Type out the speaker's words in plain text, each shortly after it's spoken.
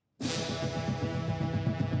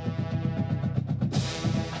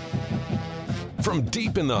From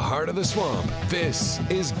deep in the heart of the swamp, this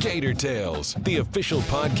is Gator Tales, the official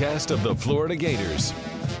podcast of the Florida Gators.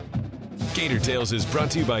 Gator Tales is brought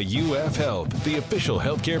to you by UF Health, the official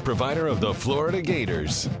healthcare provider of the Florida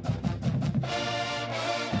Gators.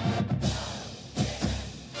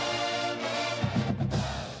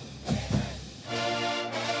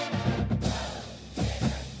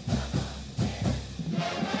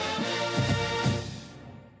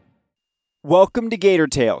 Welcome to Gator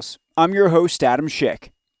Tales. I'm your host, Adam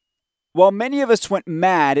Schick. While many of us went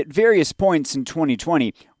mad at various points in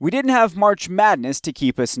 2020, we didn't have March Madness to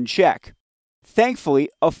keep us in check. Thankfully,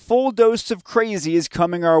 a full dose of crazy is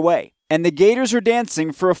coming our way, and the Gators are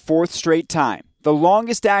dancing for a fourth straight time, the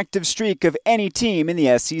longest active streak of any team in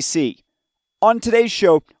the SEC. On today's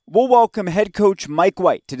show, we'll welcome head coach Mike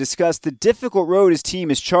White to discuss the difficult road his team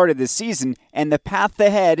has charted this season and the path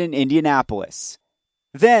ahead in Indianapolis.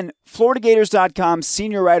 Then, FloridaGators.com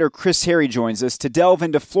senior writer Chris Harry joins us to delve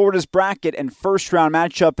into Florida's bracket and first-round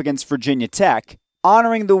matchup against Virginia Tech,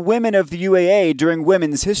 honoring the women of the UAA during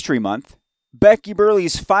Women's History Month, Becky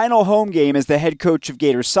Burley's final home game as the head coach of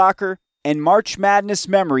Gators soccer, and March Madness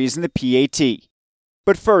memories in the PAT.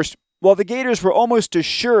 But first, while the Gators were almost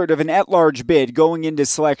assured of an at-large bid going into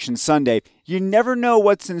Selection Sunday, you never know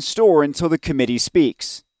what's in store until the committee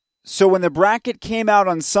speaks. So when the bracket came out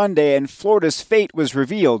on Sunday and Florida's fate was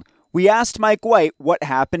revealed, we asked Mike White what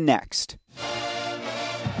happened next.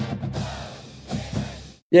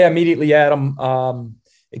 Yeah, immediately, Adam.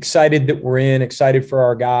 Excited that we're in, excited for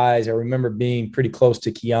our guys. I remember being pretty close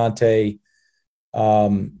to Keontae.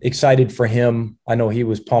 Excited for him. I know he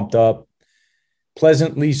was pumped up.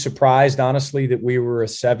 Pleasantly surprised, honestly, that we were a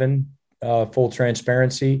 7, full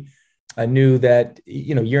transparency. I knew that,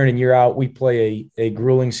 year in and year out, we play a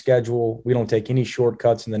grueling schedule. We don't take any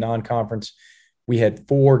shortcuts in the non-conference. We had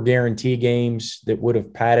 4 guarantee games that would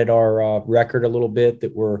have padded our record a little bit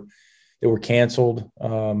that were canceled,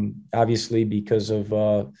 obviously because of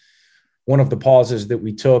one of the pauses that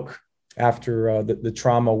we took after the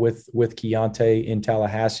trauma with Keontae in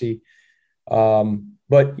Tallahassee.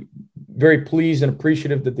 But very pleased and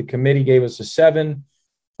appreciative that the committee gave us a 7.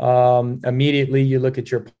 Immediately, you look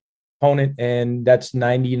at your opponent, and that's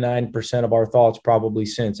 99% of our thoughts probably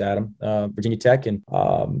since, Adam. Virginia Tech and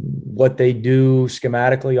what they do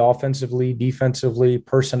schematically, offensively, defensively,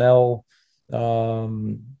 personnel,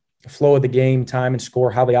 flow of the game, time and score,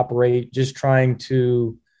 how they operate, just trying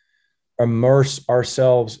to immerse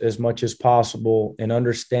ourselves as much as possible in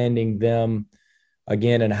understanding them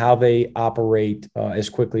again and how they operate as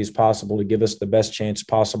quickly as possible to give us the best chance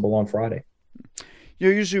possible on Friday.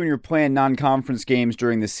 Usually when you're playing non-conference games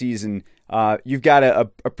during the season, you've got a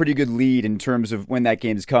pretty good lead in terms of when that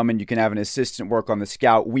game's coming. You can have an assistant work on the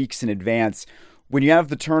scout weeks in advance. When you have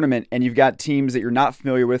the tournament and you've got teams that you're not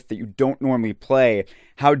familiar with that you don't normally play,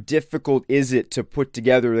 how difficult is it to put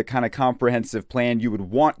together the kind of comprehensive plan you would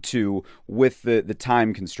want to with the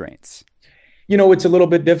time constraints? It's a little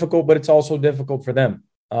bit difficult, but it's also difficult for them.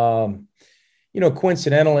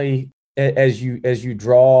 Coincidentally, as you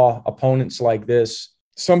draw opponents like this,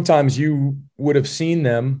 sometimes you would have seen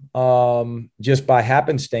them just by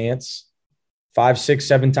happenstance 5, 6,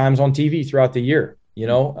 7 times on TV throughout the year,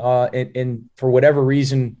 and for whatever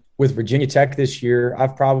reason with Virginia Tech this year,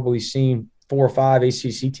 I've probably seen 4 or 5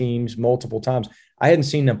 ACC teams multiple times. I hadn't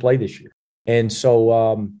seen them play this year. And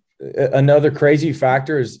so another crazy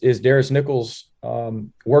factor is Darius Nichols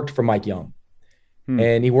worked for Mike Young.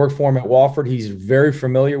 And he worked for him at Wofford. He's very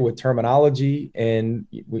familiar with terminology and,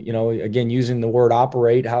 again, using the word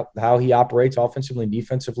operate, how he operates offensively and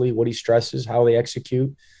defensively, what he stresses, how they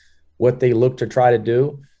execute, what they look to try to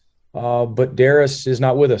do. But Darius is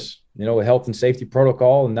not with us, with health and safety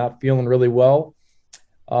protocol and not feeling really well.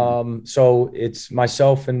 So it's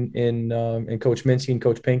myself and Coach Mincy and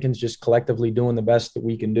Coach Pinkins just collectively doing the best that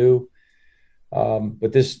we can do.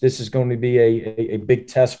 But this is going to be a big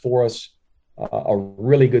test for us. A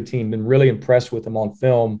really good team. Been really impressed with them on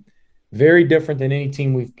film. Very different than any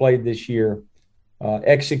team we've played this year.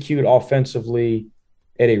 Execute offensively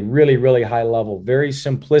at a really, really high level. Very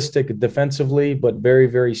simplistic defensively, but very,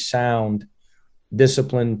 very sound,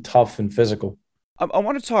 disciplined, tough, and physical. I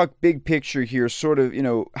want to talk big picture here, sort of,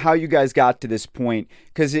 how you guys got to this point,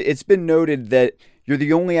 because it's been noted that you're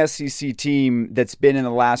the only SEC team that's been in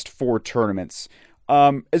the last 4 tournaments.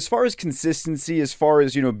 As far as consistency, as far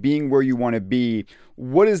as, being where you want to be,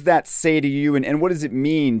 what does that say to you and what does it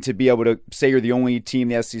mean to be able to say you're the only team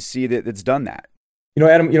in the SEC that's done that?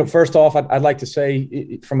 Adam, first off, I'd like to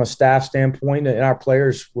say from a staff standpoint, and our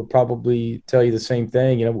players would probably tell you the same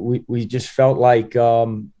thing. We just felt like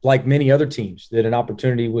many other teams, that an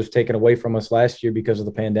opportunity was taken away from us last year because of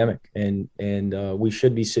the pandemic, and we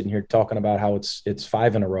should be sitting here talking about how it's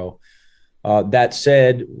 5 in a row. That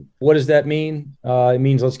said, what does that mean? It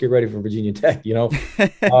means let's get ready for Virginia Tech.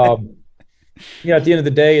 At the end of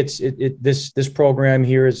the day, this program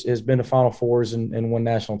here has been to Final Fours and won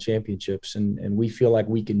national championships, and we feel like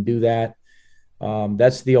we can do that.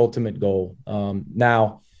 That's the ultimate goal.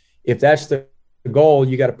 Now, if that's the goal,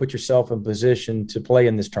 you got to put yourself in position to play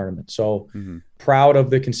in this tournament. So proud of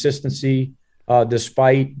the consistency,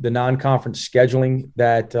 despite the non-conference scheduling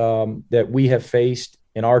that we have faced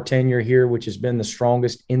in our tenure here, which has been the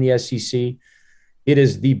strongest in the SEC. It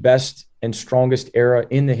is the best and strongest era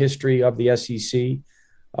in the history of the SEC.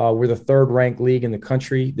 We're the 3rd ranked league in the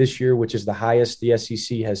country this year, which is the highest the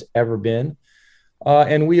SEC has ever been.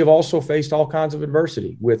 And we have also faced all kinds of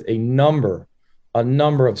adversity with a number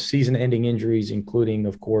of season-ending injuries, including,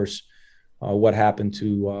 of course, what happened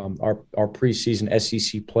to our preseason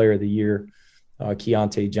SEC Player of the Year,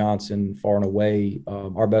 Keontae Johnson, far and away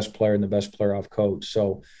our best player and the best player I've coached.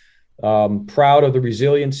 So proud of the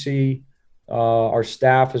resiliency. Our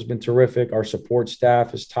staff has been terrific. Our support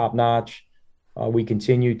staff is top notch. We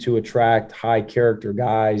continue to attract high character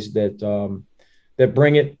guys that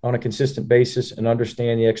bring it on a consistent basis and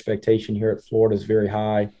understand the expectation here at Florida is very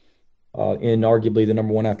high in arguably the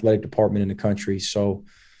number 1 athletic department in the country. So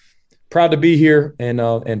proud to be here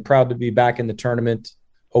and proud to be back in the tournament.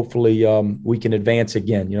 Hopefully we can advance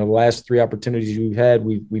again. The last 3 opportunities we've had,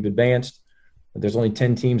 we've advanced. There's only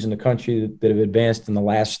 10 teams in the country that have advanced in the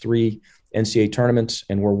last 3 NCAA tournaments,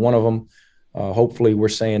 and we're one of them. Hopefully we're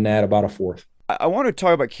saying that about a 4th. I want to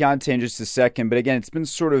talk about Keontae in just a second, but again, it's been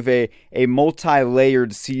sort of a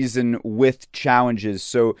multi-layered season with challenges.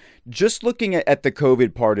 So just looking at the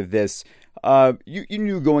COVID part of this, you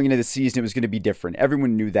knew going into the season it was going to be different.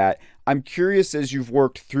 Everyone knew that. I'm curious, as you've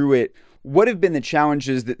worked through it, what have been the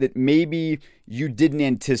challenges that maybe you didn't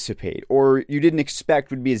anticipate or you didn't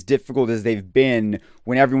expect would be as difficult as they've been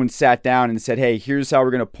when everyone sat down and said, hey, here's how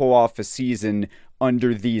we're going to pull off a season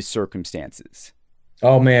under these circumstances?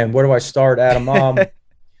 Oh, man, where do I start, Adam?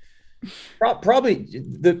 Probably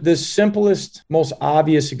the simplest, most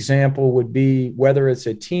obvious example would be whether it's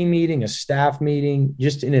a team meeting, a staff meeting,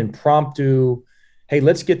 just an impromptu, hey,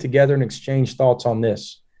 let's get together and exchange thoughts on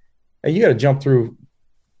this. And you got to jump through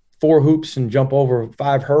 4 hoops and jump over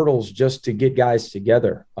 5 hurdles just to get guys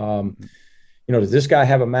together. Does this guy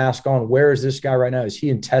have a mask on? Where is this guy right now? Is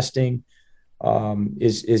he in testing?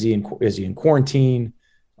 Is he in quarantine?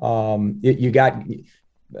 You got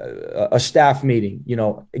a staff meeting.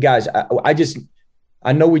 Guys,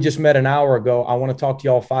 I know we just met an hour ago. I want to talk to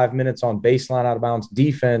y'all 5 minutes on baseline out of bounds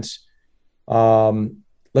defense.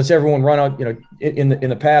 Let's everyone run out. In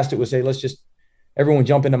the past it was, hey, let's just everyone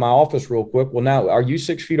jump into my office real quick. Well, now, are you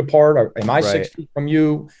 6 feet apart? Or am I right. 6 feet from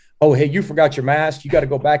you? Oh, hey, you forgot your mask. You got to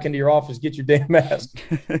go back into your office, get your damn mask.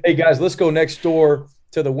 Hey, guys, let's go next door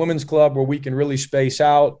to the women's club where we can really space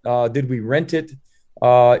out. Did we rent it?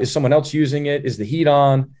 Is someone else using it? Is the heat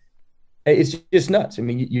on? It's just nuts. I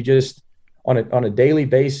mean, you just on a daily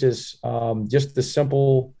basis, just the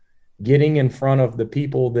simple getting in front of the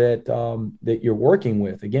people that you're working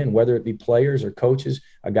with. Again, whether it be players or coaches,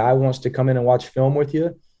 a guy wants to come in and watch film with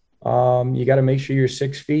you. You got to make sure you're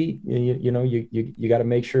 6 feet. You got to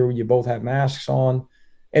make sure you both have masks on.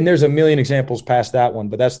 And there's a million examples past that one,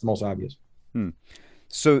 but that's the most obvious.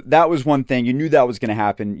 So that was one thing. You knew that was going to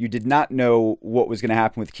happen. You did not know what was going to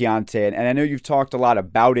happen with Keontae. And I know you've talked a lot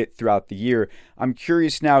about it throughout the year. I'm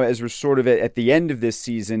curious now, as we're sort of at the end of this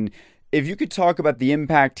season, if you could talk about the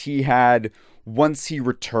impact he had once he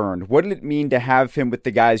returned. What did it mean to have him with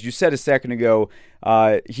the guys? You said a second ago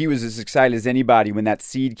he was as excited as anybody when that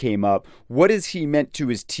seed came up. What has he meant to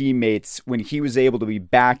his teammates when he was able to be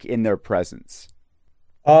back in their presence?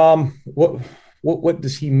 What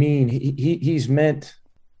does he mean? He's meant,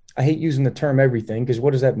 I hate using the term everything, because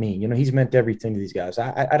what does that mean? He's meant everything to these guys.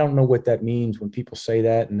 I don't know what that means when people say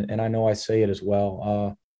that, and I know I say it as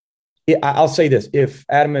well. I'll say this: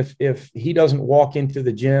 if he doesn't walk into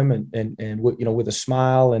the gym and with a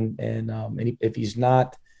smile and if he's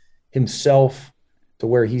not himself to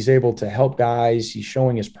where he's able to help guys, he's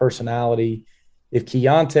showing his personality. If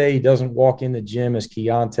Keontae doesn't walk in the gym as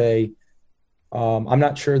Keontae, I'm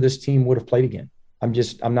not sure this team would have played again. I'm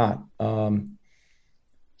not.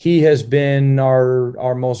 He has been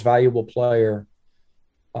our most valuable player,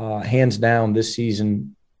 hands down, this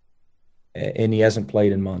season, and he hasn't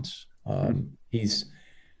played in months. He's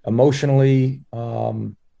emotionally,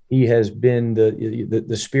 He has been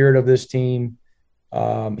the spirit of this team.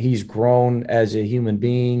 He's grown as a human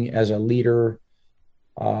being, as a leader,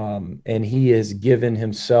 and he has given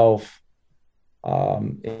himself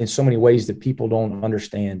in so many ways that people don't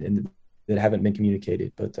understand and that haven't been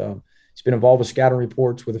communicated. But he's been involved with scouting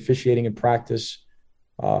reports, with officiating in practice,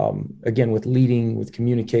 again, with leading, with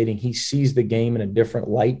communicating. He sees the game in a different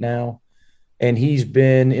light now, and he's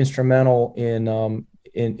been instrumental in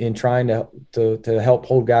trying to help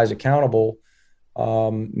hold guys accountable,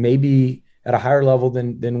 maybe at a higher level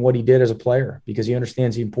than what he did as a player, because he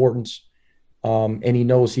understands the importance, and he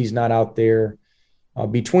knows he's not out there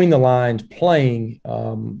between the lines playing,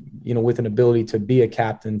 with an ability to be a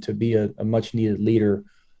captain, to be a much needed leader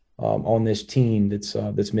on this team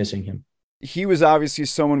that's missing him. He was obviously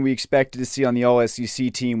someone we expected to see on the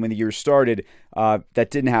All-SEC team when the year started. That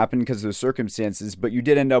didn't happen because of the circumstances, but you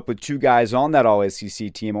did end up with two guys on that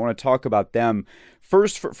All-SEC team. I want to talk about them.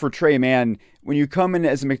 First, for Tre Mann, when you come in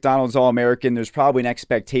as a McDonald's All-American, there's probably an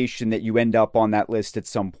expectation that you end up on that list at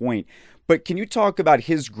some point. But can you talk about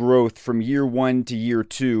his growth from year one to year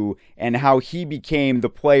two and how he became the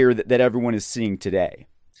player that everyone is seeing today?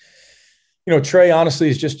 Tre honestly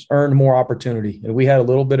has just earned more opportunity. And we had a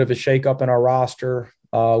little bit of a shakeup in our roster,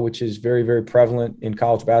 which is very, very prevalent in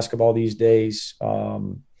college basketball these days.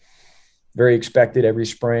 Very expected every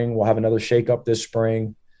spring. We'll have another shakeup this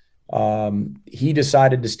spring. He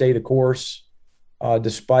decided to stay the course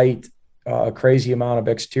despite a crazy amount of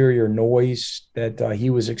exterior noise that he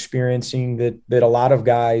was experiencing that a lot of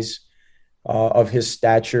guys of his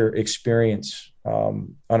stature experience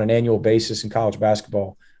on an annual basis in college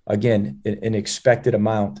basketball. Again, an expected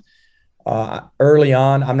amount. Early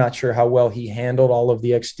on, I'm not sure how well he handled all of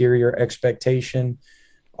the exterior expectation,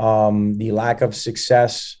 the lack of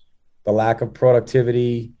success, the lack of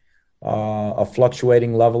productivity, a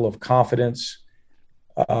fluctuating level of confidence.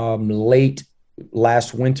 Late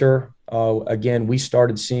last winter, again, we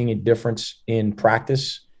started seeing a difference in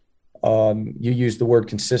practice. You used the word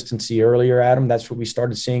consistency earlier, Adam. That's what we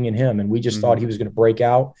started seeing in him, and we just thought he was going to break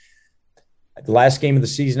out. The last game of the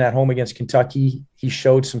season at home against Kentucky, he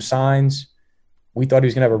showed some signs. We thought he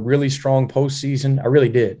was going to have a really strong postseason. I really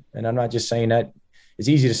did. And I'm not just saying that. It's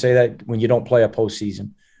easy to say that when you don't play a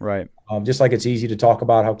postseason. Right. Just like it's easy to talk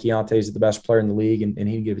about how Keontae is the best player in the league and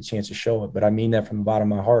he didn't get a chance to show it. But I mean that from the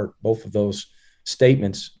bottom of my heart, both of those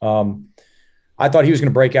statements. I thought he was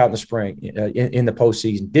going to break out in the spring, in the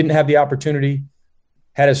postseason. Didn't have the opportunity.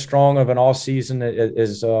 Had as strong of an all season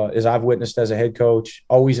as I've witnessed as a head coach,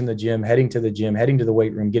 always in the gym, heading to the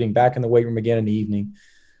weight room, getting back in the weight room again in the evening,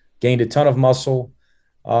 gained a ton of muscle.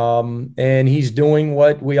 And he's doing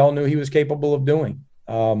what we all knew he was capable of doing.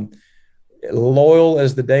 Loyal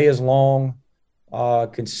as the day is long,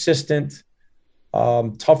 consistent,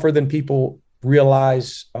 tougher than people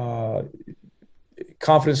realize.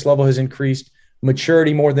 Confidence level has increased,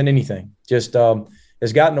 maturity more than anything. Just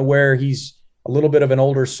has gotten to where he's a little bit of an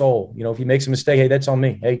older soul. If he makes a mistake, hey, that's on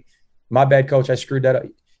me. Hey, my bad, coach, I screwed that up.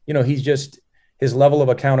 His level of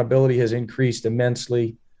accountability has increased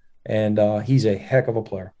immensely, and he's a heck of a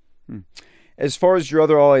player. As far as your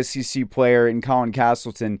other All-SEC player in Colin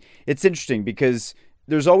Castleton, it's interesting because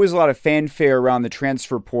there's always a lot of fanfare around the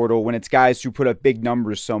transfer portal when it's guys who put up big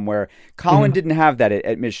numbers somewhere. Colin didn't have that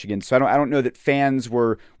at Michigan, so I don't know that fans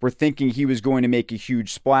were thinking he was going to make a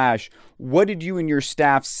huge splash. What did you and your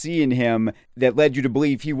staff see in him that led you to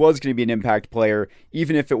believe he was going to be an impact player,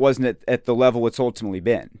 even if it wasn't at the level it's ultimately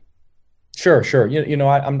been? Sure.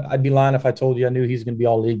 I'd be lying if I told you I knew he's going to be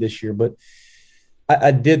all league this year, but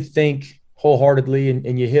I did think wholeheartedly,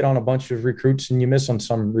 and you hit on a bunch of recruits and you miss on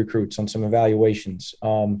some recruits on some evaluations.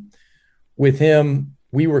 With him,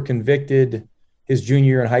 we were convicted his junior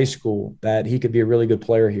year in high school that he could be a really good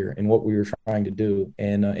player here in what we were trying to do.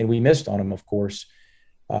 And we missed on him, of course.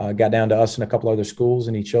 Got down to us and a couple other schools,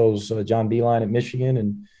 and he chose John Beilein at Michigan.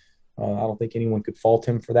 And I don't think anyone could fault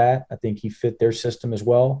him for that. I think he fit their system as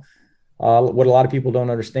well. What a lot of people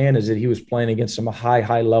don't understand is that he was playing against some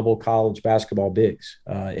high level college basketball bigs.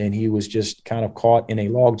 And he was just kind of caught in a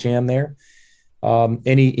log jam there.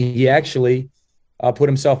 And he actually put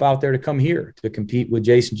himself out there to come here to compete with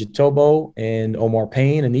Jason Jitobo and Omar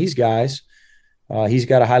Payne and these guys. He's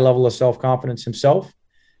got a high level of self-confidence himself,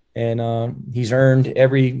 and he's earned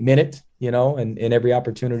every minute, and every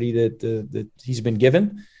opportunity that he's been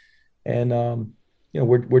given. And,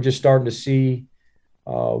 we're just starting to see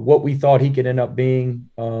what we thought he could end up being,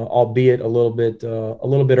 albeit a little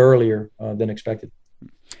bit earlier than expected.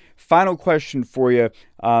 Final question for you.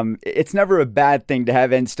 It's never a bad thing to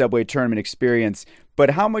have NCAA tournament experience, but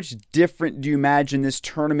how much different do you imagine this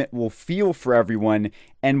tournament will feel for everyone?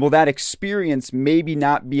 And will that experience maybe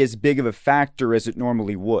not be as big of a factor as it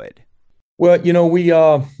normally would? Well, we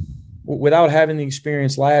without having the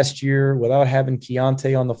experience last year, without having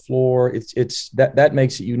Keontae on the floor, it's that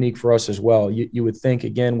makes it unique for us as well. You would think,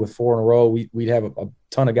 again, with 4 in a row, we'd have a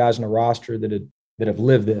ton of guys on the roster that have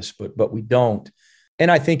lived this, but we don't. And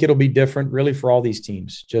I think it'll be different really for all these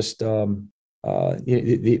teams. Just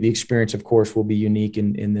the experience, of course, will be unique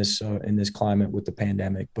in this climate with the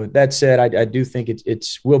pandemic. But that said, I do think it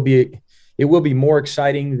will be more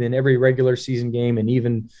exciting than every regular season game, and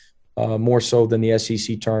even more so than the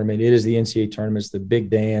SEC tournament. It is the NCAA tournament. It's the big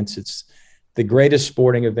dance. It's the greatest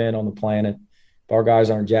sporting event on the planet. If our guys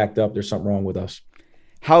aren't jacked up, there's something wrong with us.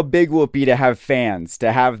 How big will it be to have fans,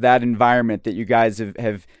 to have that environment that you guys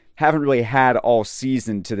haven't really had all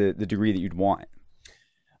season to the degree that you'd want?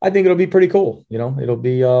 I think it'll be pretty cool. It'll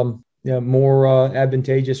be more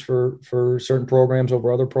advantageous for certain programs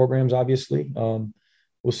over other programs, obviously.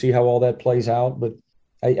 We'll see how all that plays out, but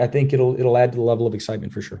I think it'll add to the level of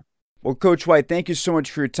excitement for sure. Well, Coach White, thank you so much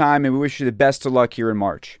for your time, and we wish you the best of luck here in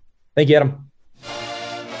March. Thank you, Adam.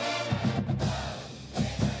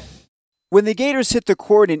 When the Gators hit the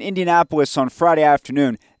court in Indianapolis on Friday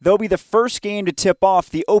afternoon, they'll be the first game to tip off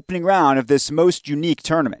the opening round of this most unique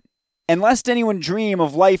tournament. And lest anyone dream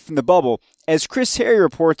of life in the bubble, as Chris Harry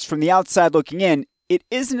reports from the outside looking in, it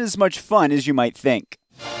isn't as much fun as you might think.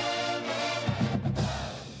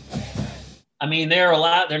 I mean, they're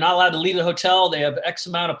not allowed to leave the hotel. They have X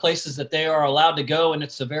amount of places that they are allowed to go, and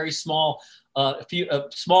it's a very small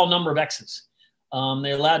number of X's.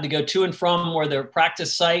 They're allowed to go to and from where their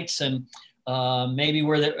practice sites, and maybe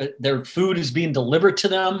where their food is being delivered to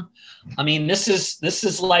them. I mean, this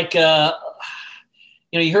is like you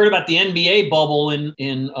heard about the NBA bubble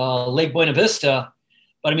in Lake Buena Vista,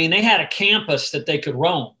 but I mean, they had a campus that they could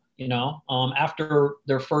roam. After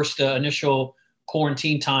their first initial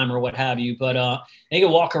quarantine time or what have you, but they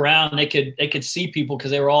could walk around. They could see people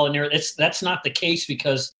because they were all in there. That's not the case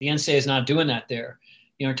because the NCAA is not doing that there.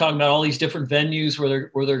 Talking about all these different venues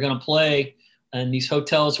where they're going to play, and these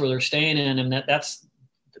hotels where they're staying in, and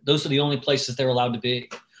those are the only places they're allowed to be.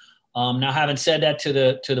 Now, having said that, to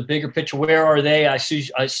the bigger picture, where are they? I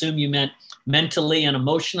assume you meant mentally and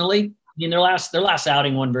emotionally. I mean, their last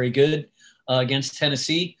outing wasn't very good against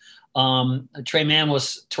Tennessee. Tre Mann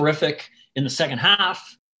was terrific in the second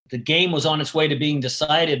half. The game was on its way to being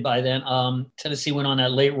decided by then. Tennessee went on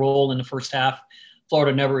that late roll in the first half.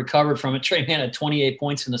 Florida never recovered from it. Tre Mann had 28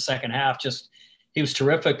 points in the second half. He was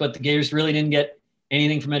terrific, but the Gators really didn't get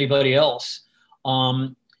anything from anybody else.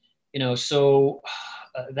 So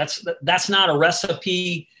that's not a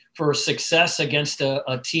recipe for success against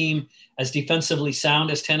a team as defensively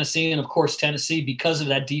sound as Tennessee. And of course, Tennessee, because of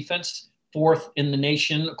that defense, 4th in the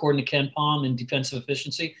nation, according to KenPom, in defensive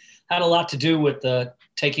efficiency, had a lot to do with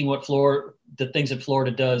taking the things that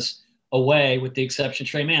Florida does away, with the exception of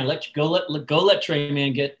Tre Mann. Let Tre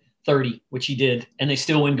Mann get 30, which he did, and they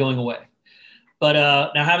still win going away. But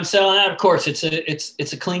now, having said all that, of course, it's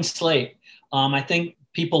a clean slate. I think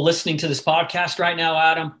people listening to this podcast right now,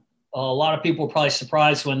 Adam, a lot of people were probably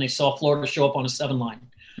surprised when they saw Florida show up on a 7 line.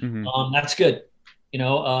 Mm-hmm. That's good. You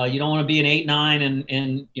don't want to be an 8-9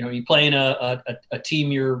 and you're playing a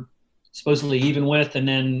team you're supposedly even with, and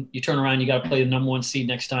then you turn around, you got to play the number 1 seed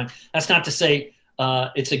next time. That's not to say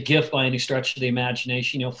it's a gift by any stretch of the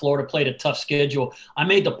imagination. Florida played a tough schedule. I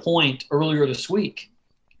made the point earlier this week.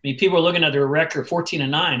 I mean, people are looking at their record,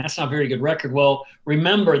 14-9. That's not a very good record. Well,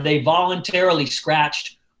 remember, they voluntarily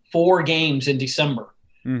scratched 4 games in December.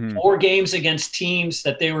 Mm-hmm. 4 games against teams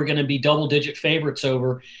that they were going to be double-digit favorites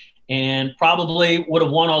over, and probably would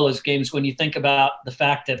have won all those games when you think about the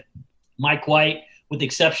fact that Mike White, with the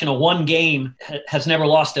exception of 1 game, has never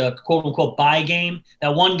lost a quote-unquote bye game.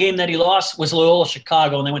 That 1 game that he lost was Loyola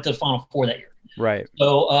Chicago, and they went to the Final Four that year. Right.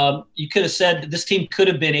 So you could have said that this team could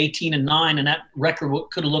have been 18-9, and that record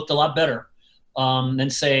could have looked a lot better than,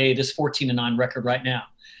 say, this 14-9 record right now.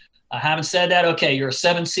 Having said that, okay, you're a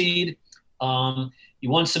 7 seed. You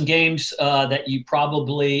won some games that you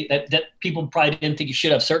probably that people probably didn't think you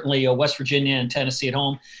should have. Certainly, West Virginia and Tennessee at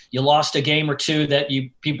home. You lost a game or 2 that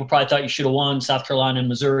people probably thought you should have won. South Carolina and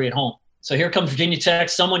Missouri at home. So here comes Virginia Tech,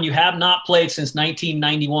 someone you have not played since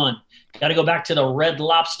 1991. Got to go back to the Red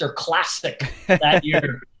Lobster Classic that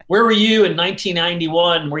year. Where were you in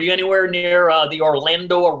 1991? Were you anywhere near the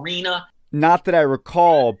Orlando Arena? Not that I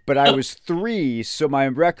recall, but I was 3, so my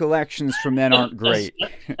recollections from then aren't great.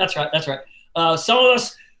 That's right. Some of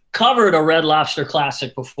us covered a Red Lobster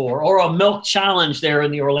Classic before, or a Milk Challenge there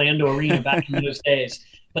in the Orlando Arena back in those days.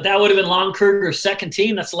 But that would have been Lon Kruger's second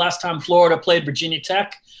team. That's the last time Florida played Virginia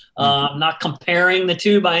Tech. Not comparing the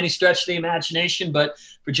two by any stretch of the imagination, but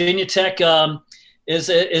Virginia Tech is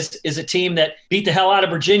a team that beat the hell out of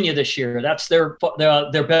Virginia this year. That's their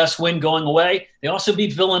best win going away. They also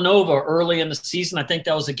beat Villanova early in the season. I think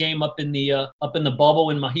that was a game up in the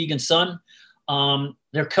bubble in Mohegan Sun.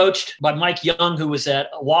 They're coached by Mike Young, who was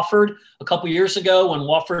at Wofford a couple years ago when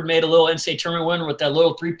Wofford made a little NCAA tournament win with that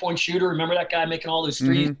little three-point shooter. Remember that guy making all those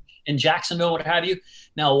threes in Jacksonville, what have you?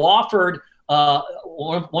 Now, Wofford,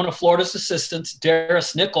 one of Florida's assistants,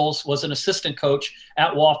 Darius Nichols, was an assistant coach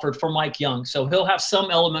at Wofford for Mike Young. So he'll have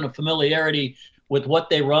some element of familiarity with what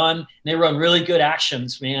they run. They run really good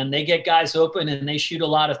actions, man. They get guys open and they shoot a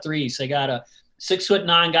lot of threes. They got a 6'9"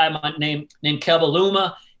 guy named Keva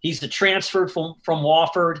Luma. He's a transfer from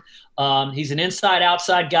Wofford. He's an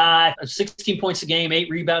inside-outside guy, 16 points a game, 8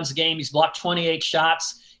 rebounds a game. He's blocked 28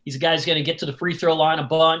 shots. He's a guy who's going to get to the free throw line a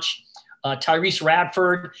bunch. Tyrese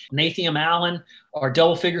Radford, Nathan Allen are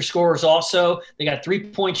double-figure scorers also. They got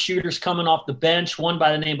 3-point shooters coming off the bench, one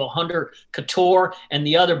by the name of Hunter Couture and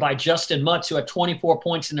the other by Justin Mutz, who had 24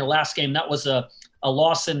 points in their last game. That was a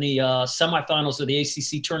loss in the semifinals of the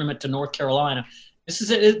ACC tournament to North Carolina. This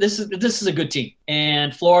is a good team,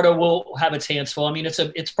 and Florida will have its hands full. I mean,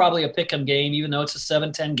 it's probably a pick'em game, even though it's a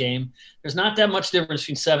 7-10 game. There's not that much difference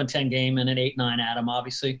between 7-10 game and an 8-9, Adam,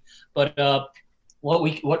 obviously. But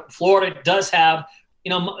what Florida does have,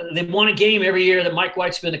 they won a game every year that Mike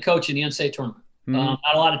White's been the coach in the NCAA tournament. Not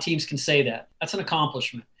a lot of teams can say that. That's an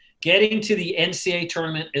accomplishment. Getting to the NCAA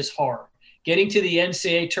tournament is hard. Getting to the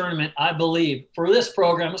NCAA tournament, I believe, for this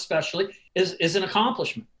program especially, is an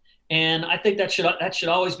accomplishment. And I think that should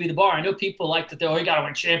always be the bar. I know people like to think, you got to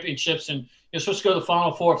win championships and you're supposed to go to the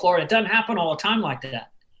Final Four of Florida. It doesn't happen all the time like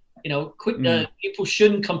that. People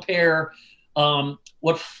shouldn't compare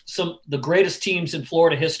the greatest teams in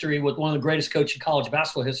Florida history with one of the greatest coaches in college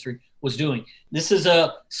basketball history was doing. This is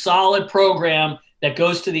a solid program that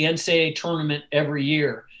goes to the NCAA tournament every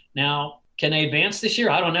year. Now, can they advance this year?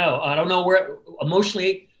 I don't know. I don't know where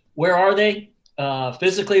emotionally, where are they?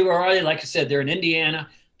 Physically, where are they? Like I said, they're in Indiana.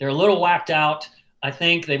 They're a little whacked out. I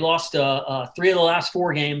think they've lost 3 of the last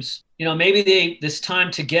 4 games. Maybe this time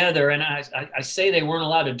together, and I say they weren't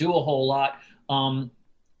allowed to do a whole lot.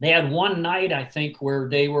 They had one night, I think, where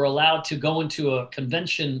they were allowed to go into a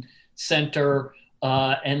convention center,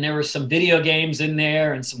 and there were some video games in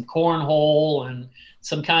there and some cornhole and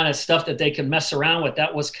some kind of stuff that they could mess around with.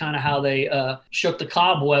 That was kind of how they shook the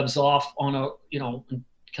cobwebs off on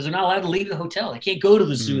because they're not allowed to leave the hotel. They can't go to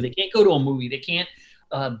the zoo. They can't go to a movie. They can't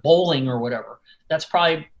bowling or whatever. That's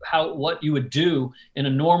probably what you would do in a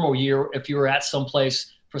normal year if you were at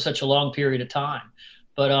someplace for such a long period of time.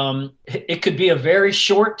 But it could be a very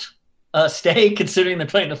short stay considering they're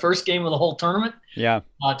playing the first game of the whole tournament. Yeah.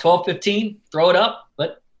 12-15, throw it up.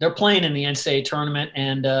 But they're playing in the NCAA tournament.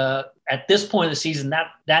 And at this point of the season,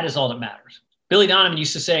 that is all that matters. Billy Donovan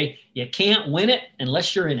used to say, you can't win it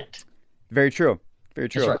unless you're in it. Very true. Very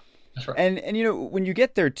true. That's right. That's right. And when you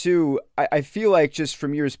get there too, I feel like just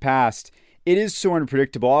from years past, it is so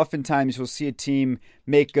unpredictable. Oftentimes you'll see a team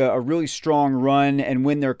make a really strong run and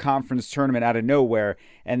win their conference tournament out of nowhere,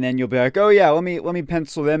 and then you'll be like, oh yeah, let me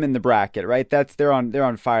pencil them in the bracket, right? They're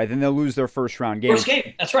on fire. Then they'll lose their first round game. First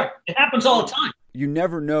game, that's right. It happens all the time. You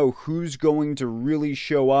never know who's going to really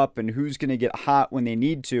show up and who's going to get hot when they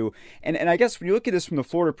need to. And I guess when you look at this from the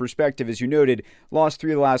Florida perspective, as you noted, lost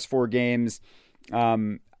 3 of the last 4 games.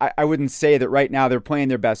 I wouldn't say that right now they're playing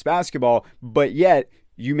their best basketball, but yet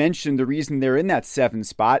you mentioned the reason they're in that 7th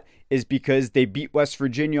spot is because they beat West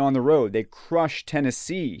Virginia on the road. They crushed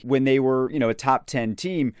Tennessee when they were, a top 10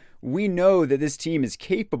 team. We know that this team is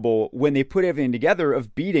capable, when they put everything together,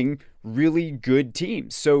 of beating really good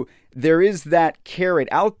teams. So there is that carrot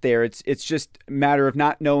out there. It's just a matter of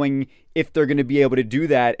not knowing if they're going to be able to do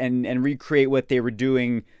that and recreate what they were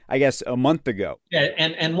doing, I guess, a month ago. Yeah,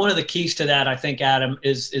 and one of the keys to that, I think, Adam,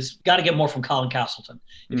 is got to get more from Colin Castleton.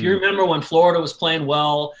 If you remember when Florida was playing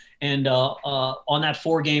well and on that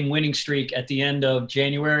 4-game winning streak at the end of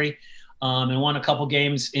January and won a couple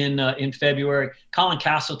games in February, Colin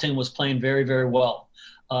Castleton was playing very, very well.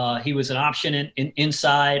 He was an option in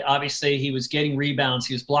inside. Obviously, he was getting rebounds.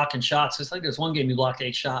 He was blocking shots. It's like there's one game he blocked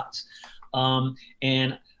 8 shots.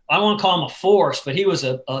 And I won't call him a force, but he was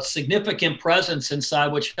a significant presence inside,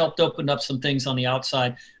 which helped open up some things on the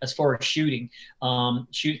outside as far as shooting.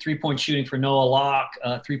 3-point shooting for Noah Locke,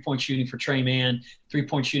 3-point shooting for Trey Mann,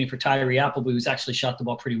 3-point shooting for Tyree Appleby, who's actually shot the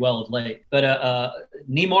ball pretty well of late. But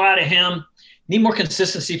need more out of him. Need more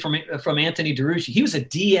consistency from Anthony Durucci. He was a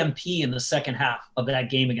DMP in the second half of that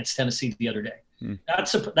game against Tennessee the other day.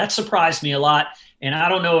 That surprised me a lot. And I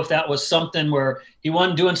don't know if that was something where he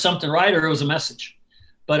wasn't doing something right or it was a message.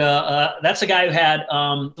 But that's a guy who had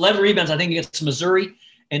 11 rebounds, I think, against Missouri.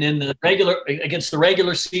 And in the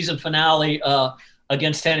regular season finale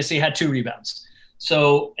against Tennessee, had 2 rebounds.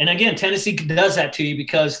 So, and again, Tennessee does that to you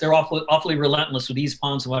because they're awfully relentless with these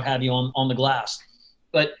pawns and what have you on the glass.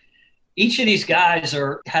 But each of these guys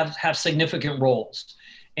have significant roles,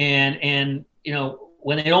 and you know,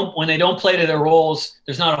 when they don't play to their roles,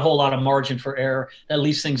 there's not a whole lot of margin for error. That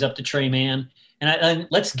leaves things up to Tre Mann. And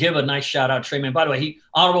let's give a nice shout out to Tre Mann. By the way, he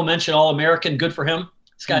honorable mention All-American. Good for him.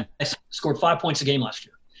 This guy scored 5 points a game last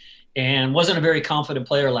year and wasn't a very confident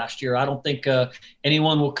player last year. I don't think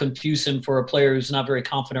anyone will confuse him for a player who's not very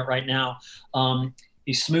confident right now.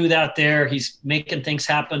 He's smooth out there. He's making things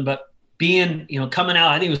happen, but coming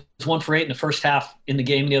out, I think it was 1 for 8 in the first half in the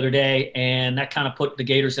game the other day, and that kind of put the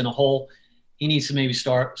Gators in a hole. He needs to maybe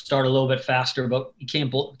start a little bit faster, but you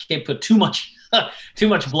can't put too much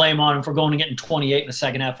blame on him for going and getting 28 in the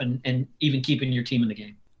second half and even keeping your team in the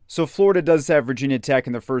game. So Florida does have Virginia Tech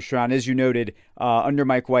in the first round. As you noted, under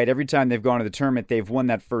Mike White, every time they've gone to the tournament, they've won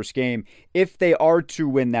that first game. If they are to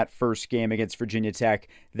win that first game against Virginia Tech,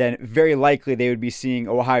 then very likely they would be seeing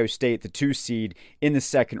Ohio State, the 2 seed, in the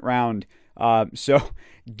second round. So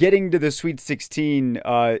getting to the Sweet 16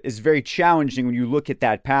 is very challenging when you look at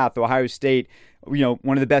that path. Ohio State,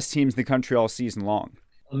 one of the best teams in the country all season long.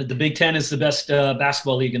 The Big Ten is the best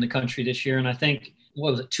basketball league in the country this year, and I think,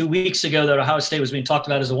 2 weeks ago that Ohio State was being talked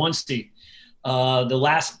about as a 1 seed. The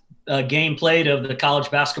last game played of the college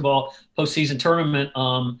basketball postseason tournament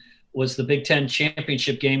was the Big Ten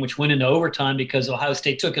championship game, which went into overtime because Ohio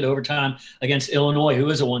State took it overtime against Illinois, who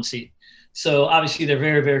is a 1 seed. So obviously they're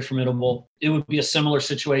very, very formidable. It would be a similar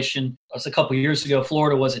situation. It was a couple of years ago.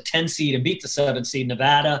 Florida was a 10 seed and beat the 7 seed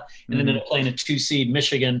Nevada, and ended up playing a 2 seed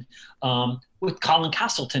Michigan with Colin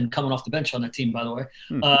Castleton coming off the bench on that team, by the way.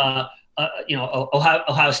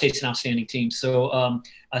 Ohio State's an outstanding team. So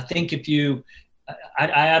I think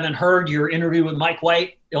I haven't heard your interview with Mike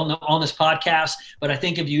White on this podcast, but I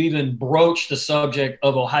think if you even broach the subject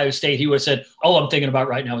of Ohio State, he would have said, all I'm thinking about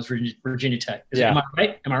right now is Virginia Tech. Am I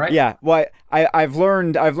right? Am I right? Yeah. Well, I've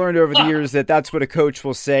learned over the years that that's what a coach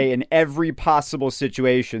will say in every possible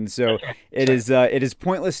situation. So it is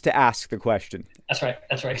pointless to ask the question. That's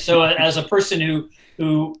right. So as a person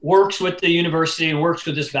who works with the university and works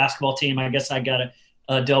with this basketball team, I guess I got to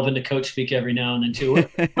delve into coach speak every now and then too.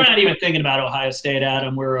 We're not even thinking about Ohio State,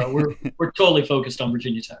 Adam. We're totally focused on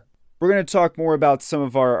Virginia Tech. We're going to talk more about some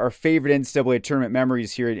of our favorite NCAA tournament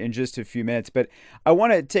memories here in just a few minutes, but I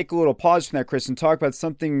want to take a little pause from that, Chris, and talk about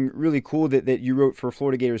something really cool that you wrote for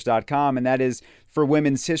FloridaGators.com, and that is for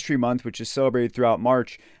Women's History Month, which is celebrated throughout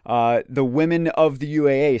March, the women of the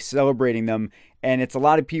UAA, celebrating them. And it's a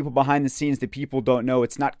lot of people behind the scenes that people don't know.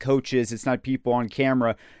 It's not coaches. It's not people on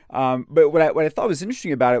camera. But what I thought was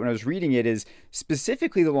interesting about it when I was reading it is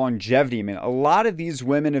specifically the longevity. I mean, a lot of these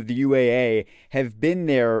women of the UAA have been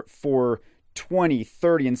there for 20,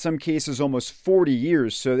 30, in some cases almost 40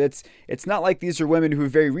 years. So it's not like these are women who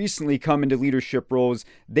have very recently come into leadership roles.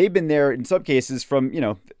 They've been there in some cases from,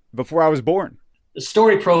 before I was born. The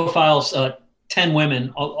story profiles 10 women,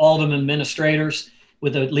 all of them administrators,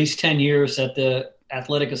 with at least 10 years at the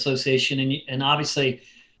Athletic Association. And obviously,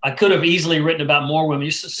 I could have easily written about more women.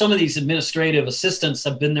 Some of these administrative assistants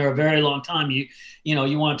have been there a very long time. You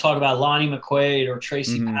want to talk about Lonnie McQuaid or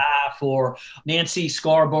Tracy Paff or Nancy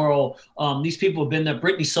Scarborough. These people have been there.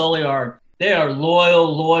 Brittany Soliard. They are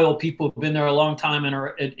loyal people who've been there a long time and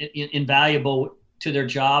are invaluable to their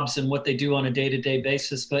jobs and what they do on a day-to-day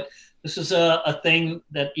basis. But this is a thing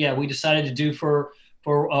that, we decided to do for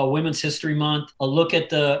Women's History Month, a look at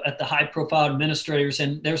the high-profile administrators,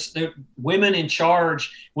 and there's women in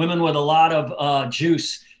charge, women with a lot of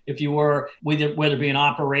juice, if you were, whether it be in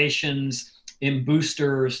operations, in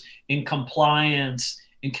boosters, in compliance,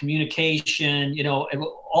 in communication,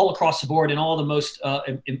 all across the board, in all the most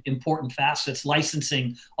important facets,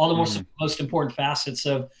 licensing, all the most important facets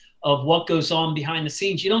of what goes on behind the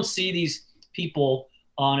scenes. You don't see these people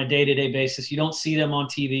on a day-to-day basis. You don't see them on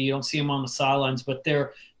TV. You don't see them on the sidelines, but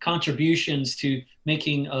their contributions to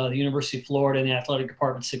making the University of Florida and the athletic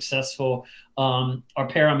department successful are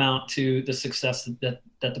paramount to the success that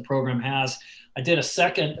the program has. I did a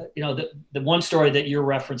second, the one story that you're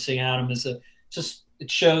referencing, Adam, is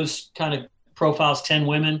it shows kind of profiles 10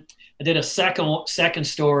 women. I did a second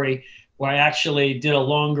story where I actually did a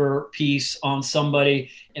longer piece on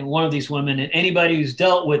somebody and one of these women, and anybody who's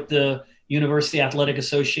dealt with the University Athletic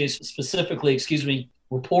Association, specifically,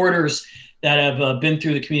 reporters that have been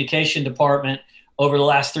through the communication department over the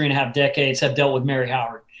last 3.5 decades have dealt with Mary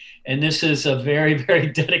Howard. And this is a very, very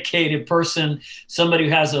dedicated person, somebody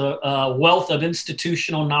who has a wealth of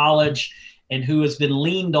institutional knowledge and who has been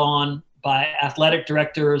leaned on by athletic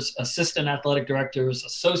directors, assistant athletic directors,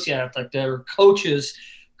 associate athletic directors, coaches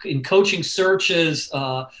in coaching searches,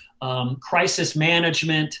 crisis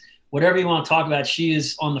management, whatever you want to talk about. She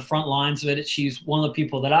is on the front lines of it. She's one of the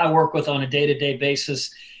people that I work with on a day-to-day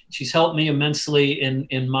basis. She's helped me immensely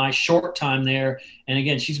in my short time there. And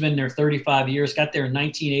again, she's been there 35 years, got there in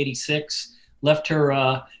 1986, left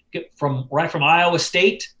her from Iowa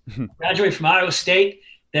State, graduated from Iowa State,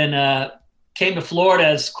 then came to Florida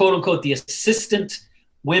as quote unquote the assistant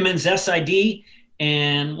women's SID.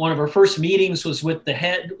 And one of her first meetings was with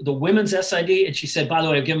the women's SID. And she said, by the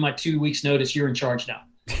way, I've given my 2 weeks notice. You're in charge now.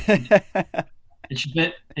 and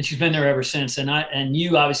she's been there ever since. And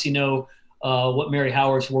you obviously know what Mary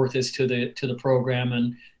Howard's worth is to the program.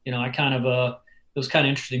 And, it was kind of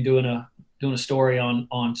interesting doing a story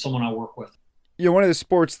on someone I work with. One of the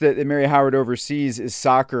sports that Mary Howard oversees is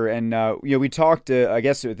soccer. And, we talked, I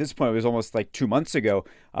guess at this point, it was almost like 2 months ago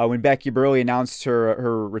when Becky Burleigh announced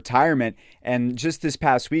her retirement. And just this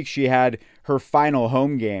past week, she had her final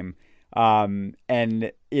home game.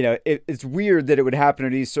 It's weird that it would happen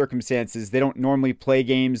under these circumstances. They don't normally play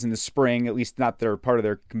games in the spring, at least not that are part of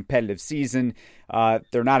their competitive season.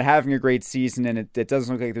 They're not having a great season, and it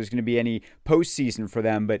doesn't look like there's going to be any postseason for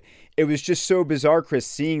them. But it was just so bizarre, Chris,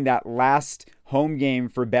 seeing that last home game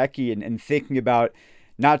for Becky and thinking about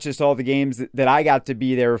not just all the games that I got to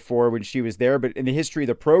be there for when she was there, but in the history of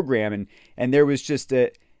the program. And there was just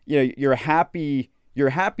you're happy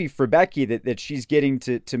for Becky that she's getting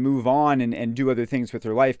to move on and do other things with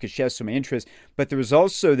her life because she has so many interests. But there was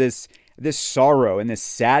also this sorrow and this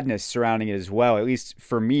sadness surrounding it as well, at least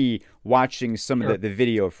for me, watching some of the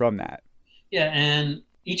video from that. Yeah, and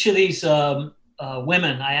each of these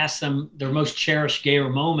women, I asked them their most cherished Gator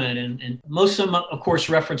moment. And most of them, of course,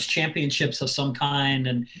 reference championships of some kind.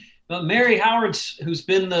 And Mary Howard's, who's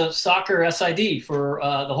been the soccer SID for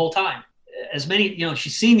the whole time. As many,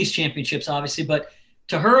 she's seen these championships, obviously, but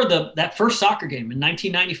to her, that first soccer game in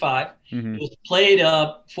 1995 was played,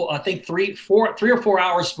 I think 3 or 4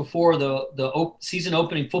 hours before the season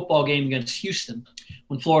opening football game against Houston,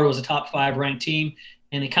 when Florida was a top 5 ranked team,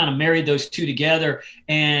 and they kind of married those two together.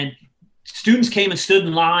 And students came and stood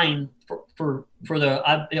in line for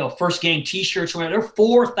the first game T-shirts. There were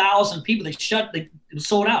 4,000 people. It was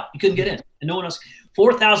sold out. You couldn't get in, and no one else.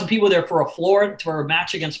 4,000 people there for a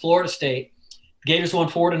match against Florida State. The Gators won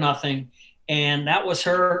 4-0. And that was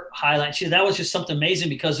her highlight. That was just something amazing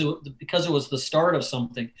because it was the start of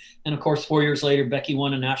something. And of course, 4 years later, Becky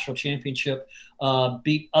won a national championship,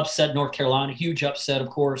 upset North Carolina, huge upset, of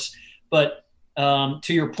course. But to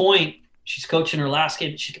your point, she's coaching her last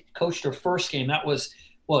game. She coached her first game. That was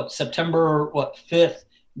September 5th,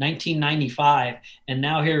 1995. And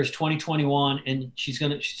now here's 2021, and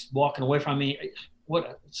she's walking away from me.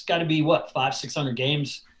 It's got to be 500-600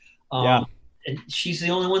 games. And she's the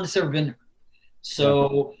only one that's ever been there.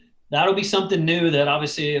 So that'll be something new that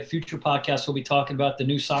obviously a future podcast will be talking about the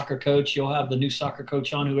new soccer coach. You'll have the new soccer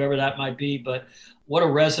coach on, whoever that might be. But what a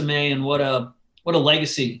resume and what a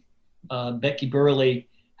legacy Becky Burleigh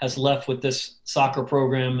has left with this soccer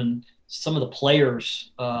program, and some of the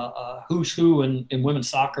players, who's who in women's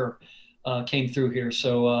soccer came through here.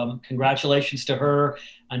 So congratulations to her.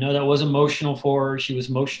 I know that was emotional for her. She was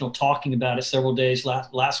emotional talking about it several days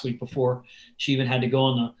last week before she even had to go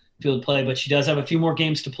on the field play, but she does have a few more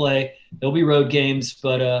games to play. There'll be road games,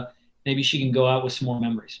 but maybe she can go out with some more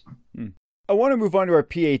memories. I want to move on to our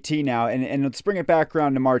PAT now, and let's bring it back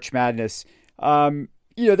around to March Madness.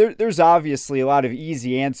 There's obviously a lot of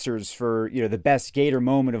easy answers for, the best Gator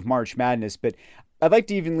moment of March Madness, but I'd like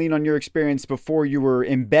to even lean on your experience before you were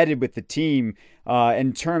embedded with the team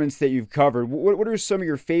and tournaments that you've covered. What are some of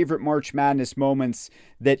your favorite March Madness moments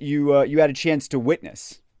that you had a chance to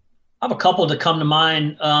witness? I have a couple to come to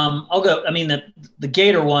mind. I'll go. I mean, the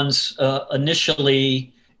Gator ones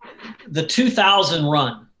initially, the 2000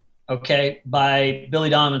 run, by Billy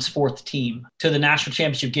Donovan's fourth team to the national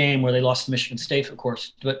championship game where they lost to Michigan State, of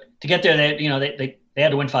course. But to get there, they had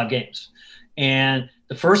to win 5 games, and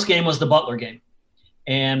the first game was the Butler game,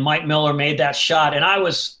 and Mike Miller made that shot, and I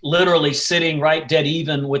was literally sitting right dead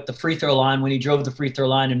even with the free throw line when he drove the free throw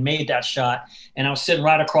line and made that shot, and I was sitting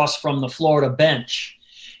right across from the Florida bench.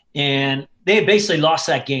 And they had basically lost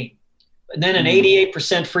that game. And then an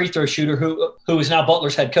 88% free throw shooter who is now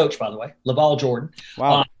Butler's head coach, by the way, LaVall Jordan.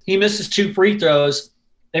 Wow. He misses 2 free throws.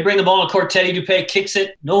 They bring the ball on court. Teddy Dupay kicks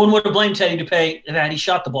it. No one would have blamed Teddy Dupay had he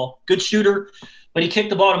shot the ball. Good shooter. But he kicked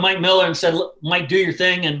the ball to Mike Miller and said, Mike, do your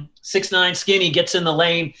thing. And 6'9" skinny gets in the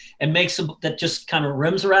lane and makes that just kind of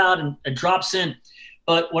rims around and drops in.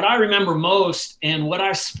 But what I remember most and what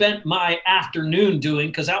I spent my afternoon doing,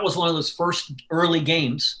 because that was one of those first early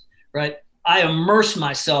games, right? I immersed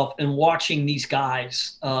myself in watching these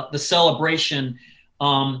guys, the celebration,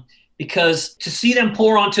 because to see them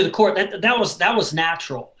pour onto the court, that was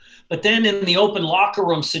natural. But then in the open locker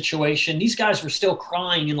room situation, these guys were still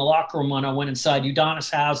crying in the locker room when I went inside. Udonis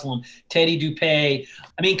Haslem, Teddy Dupay.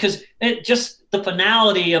 I mean, because just the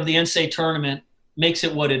finality of the NCAA tournament makes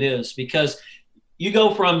it what it is, because you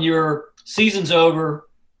go from your season's over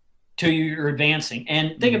to you're advancing.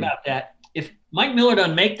 And think about that. If Mike Miller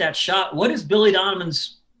doesn't make that shot, what is Billy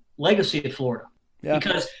Donovan's legacy at Florida? Yeah.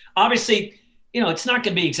 Because obviously, it's not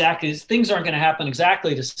going to be exactly – things aren't going to happen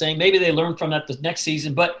exactly the same. Maybe they learn from that the next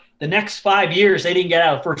season. But the next 5 years, they didn't get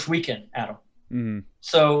out of the first weekend, Adam. Mm-hmm.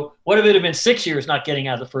 So what if it had been 6 years not getting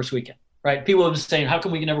out of the first weekend, right? People have been saying, how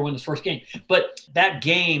come we can never win this first game? But that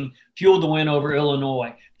game fueled the win over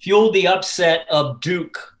Illinois, fueled the upset of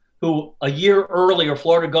Duke, who a year earlier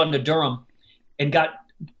Florida had gone to Durham and got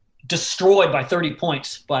destroyed by 30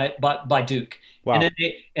 points by Duke. Wow.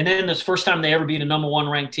 And then this first time they ever beat a number one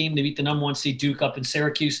ranked team, they beat the number one seed Duke up in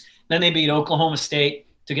Syracuse. Then they beat Oklahoma State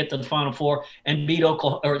to get to the Final Four and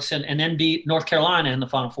then beat North Carolina in the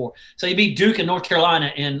Final Four. So you beat Duke and North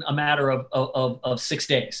Carolina in a matter of 6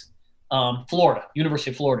 days. Florida,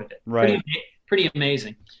 University of Florida did. Right. Pretty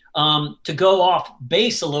amazing. To go off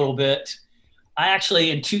base a little bit, I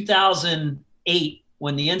actually in 2008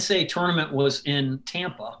 when the NCAA tournament was in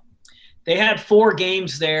Tampa, they had 4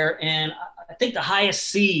 games there, and I think the highest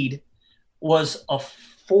seed was a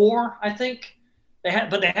 4, I think. They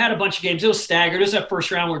had a bunch of games. It was staggered. It was that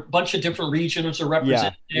first round where a bunch of different regions are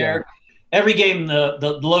represented there. Yeah. Every game,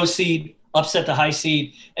 the low seed upset the high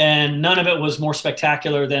seed, and none of it was more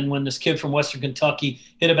spectacular than when this kid from Western Kentucky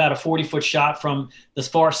hit about a 40-foot shot from the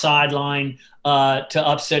far sideline to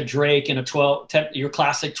upset Drake in your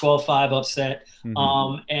classic 12-5 upset.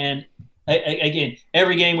 Mm-hmm. And again,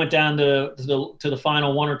 every game went down to the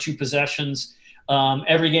final 1 or 2 possessions.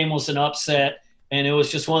 Every game was an upset, and it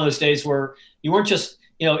was just one of those days where you weren't just,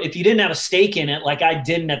 if you didn't have a stake in it, like I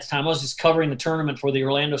didn't at the time, I was just covering the tournament for the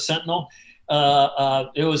Orlando Sentinel.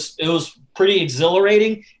 It was pretty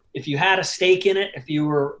exhilarating. If you had a stake in it, if you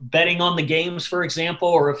were betting on the games, for example,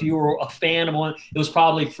 or if you were a fan of one, it was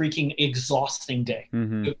probably a freaking exhausting day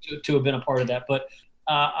to have been a part of that. But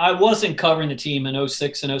I wasn't covering the team in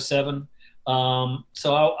 06 and 07.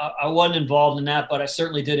 So I wasn't involved in that, but I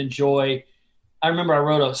certainly did enjoy. I remember I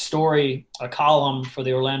wrote a column for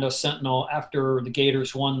the Orlando Sentinel after the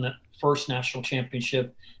Gators won the first national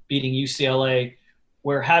championship, beating UCLA,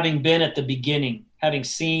 where having been at the beginning, having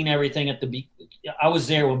seen everything I was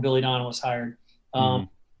there when Billy Donovan was hired. I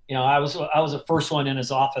was the first one in his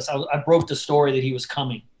office. I broke the story that he was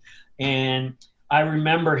coming. And I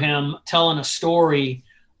remember him telling a story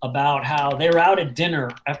about how they were out at dinner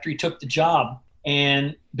after he took the job,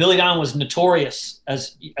 and Billy Donovan was notorious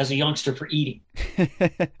as a youngster for eating.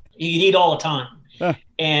 He'd eat all the time. Huh.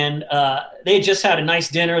 And they had just had a nice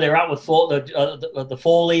dinner. They were out with the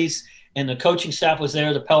Foleys, and the coaching staff was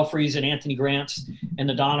there, the Pelfreys and Anthony Grants and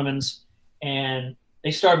the Donovans. And they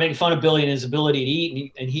started making fun of Billy and his ability to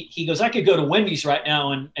eat. And he goes, I could go to Wendy's right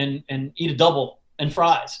now and eat a double and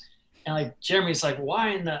fries. And Jeremy's like, why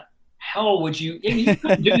in the hell would you? You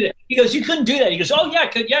couldn't do that. He goes, you couldn't do that. He goes, oh yeah, I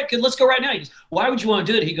could. Let's go right now. He goes, why would you want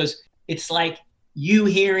to do it? He goes, it's like you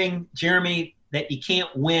hearing, Jeremy, that you can't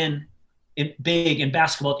win big in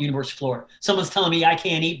basketball at the University of Florida. Someone's telling me I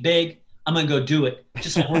can't eat big. I'm going to go do it.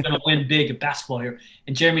 Just like we're going to win big in basketball here.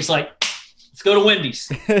 And Jeremy's like, let's go to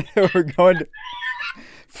Wendy's. We're going to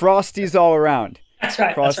Frosties all around. That's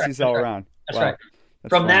right. Frosties all around. That's right.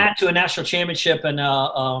 From that to a national championship, and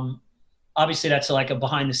obviously that's like a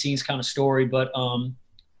behind-the-scenes kind of story, but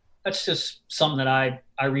that's just something that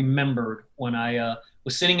I remembered when I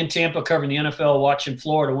was sitting in Tampa covering the NFL, watching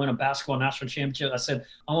Florida win a basketball national championship. I said,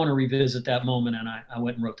 I want to revisit that moment, and I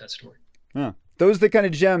went and wrote that story. Huh. Those are the kind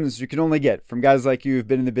of gems you can only get from guys like you who've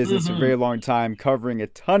been in the business a very long time, covering a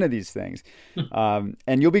ton of these things. And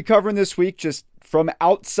you'll be covering this week just from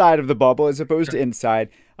outside of the bubble as opposed to inside.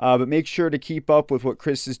 But make sure to keep up with what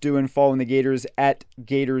Chris is doing, following the Gators at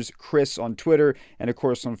GatorsChris on Twitter and, of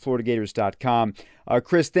course, on FloridaGators.com.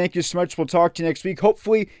 Chris, thank you so much. We'll talk to you next week.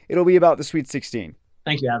 Hopefully, it'll be about the Sweet 16.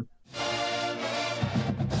 Thank you, Adam.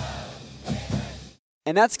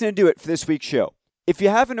 And that's going to do it for this week's show. If you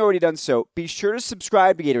haven't already done so, be sure to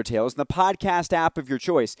subscribe to Gator Tales in the podcast app of your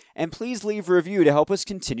choice, and please leave a review to help us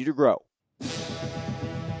continue to grow.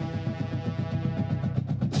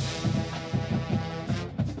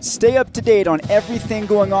 Stay up to date on everything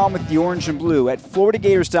going on with the Orange and Blue at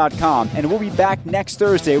FloridaGators.com, and we'll be back next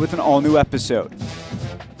Thursday with an all-new episode.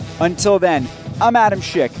 Until then, I'm Adam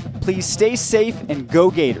Schick. Please stay safe and go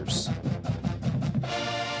Gators.